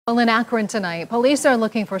Well, in Akron tonight, police are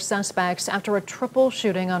looking for suspects after a triple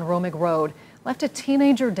shooting on Romig Road left a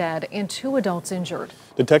teenager dead and 2 adults injured.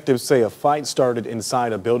 Detectives say a fight started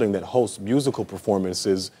inside a building that hosts musical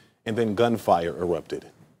performances and then gunfire erupted.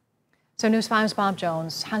 So News 5's Bob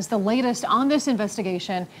Jones has the latest on this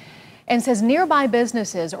investigation and says nearby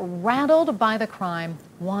businesses rattled by the crime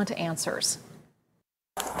want answers.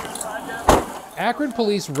 Akron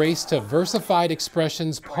police raced to Versified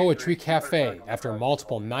Expressions Poetry Cafe after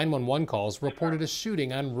multiple 911 calls reported a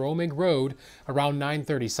shooting on Romig Road around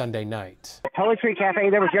 9:30 Sunday night. Poetry Cafe,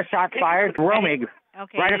 there was just shots fired. Romig,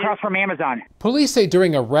 right across from Amazon. Police say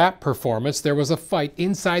during a rap performance there was a fight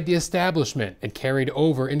inside the establishment. It carried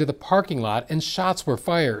over into the parking lot and shots were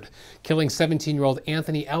fired, killing 17-year-old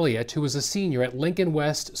Anthony Elliott, who was a senior at Lincoln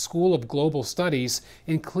West School of Global Studies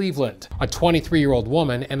in Cleveland. A 23-year-old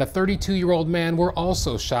woman and a 32-year-old man were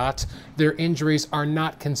also shot. Their injuries are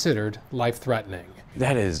not considered life-threatening.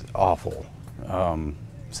 That is awful.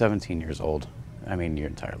 17 years old. I mean, your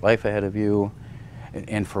entire life ahead of you.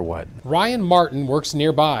 And for what? Ryan Martin works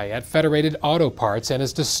nearby at Federated Auto Parts and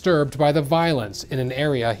is disturbed by the violence in an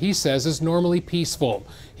area he says is normally peaceful.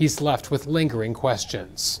 He's left with lingering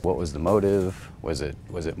questions. What was the motive? Was it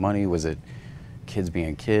money? Was it kids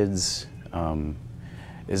being kids?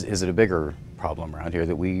 Is it a bigger problem around here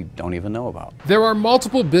that we don't even know about? There are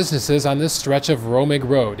multiple businesses on this stretch of Romig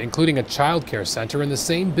Road, including a child care center in the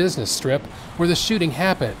same business strip where the shooting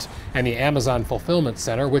happened, and the Amazon Fulfillment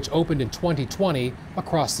Center, which opened in 2020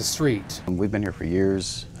 across the street. We've been here for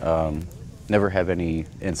years, never have any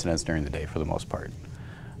incidents during the day for the most part.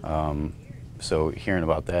 So hearing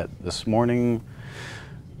about that this morning,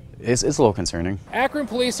 it's a little concerning. Akron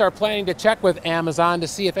police are planning to check with Amazon to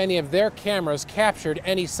see if any of their cameras captured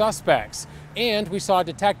any suspects. And we saw a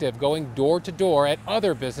detective going door to door at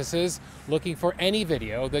other businesses looking for any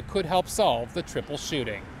video that could help solve the triple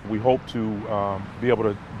shooting. We hope to be able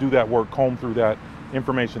to do that work, comb through that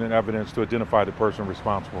information and evidence to identify the person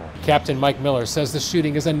responsible. Captain Mike Miller says the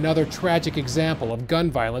shooting is another tragic example of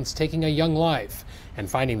gun violence taking a young life, and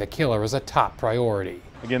finding the killer is a top priority.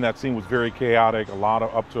 Again, that scene was very chaotic,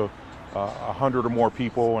 up to 100 or more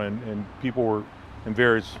people, and people were in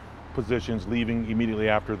various positions leaving immediately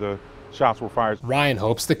after the shots were fired. Ryan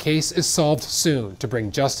hopes the case is solved soon to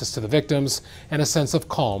bring justice to the victims and a sense of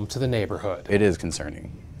calm to the neighborhood. It is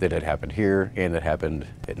concerning that it happened here and it happened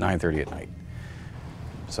at 9:30 at night.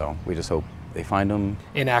 So we just hope they find them.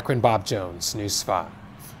 In Akron, Bob Jones, News 5.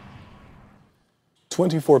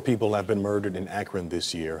 24 people have been murdered in Akron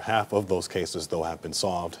this year. Half of those cases, though, have been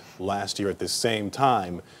solved. Last year at this same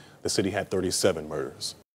time, the city had 37 murders.